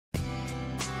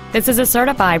This is a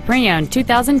certified pre-owned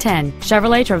 2010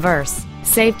 Chevrolet Traverse.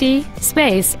 Safety,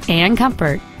 space, and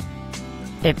comfort.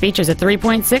 It features a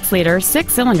 3.6-liter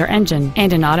 6-cylinder engine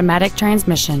and an automatic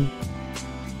transmission.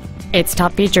 Its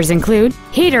top features include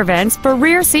heater vents for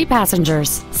rear seat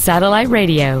passengers, satellite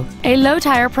radio, a low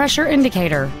tire pressure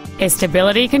indicator, a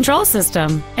stability control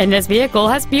system, and this vehicle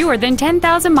has fewer than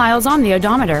 10,000 miles on the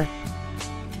odometer.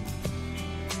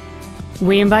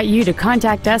 We invite you to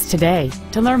contact us today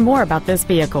to learn more about this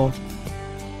vehicle.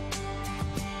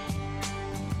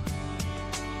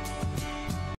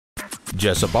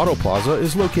 Jessup Auto Plaza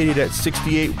is located at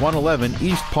 68111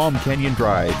 East Palm Canyon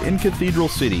Drive in Cathedral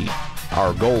City.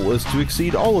 Our goal is to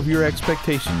exceed all of your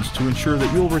expectations to ensure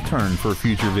that you'll return for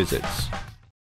future visits.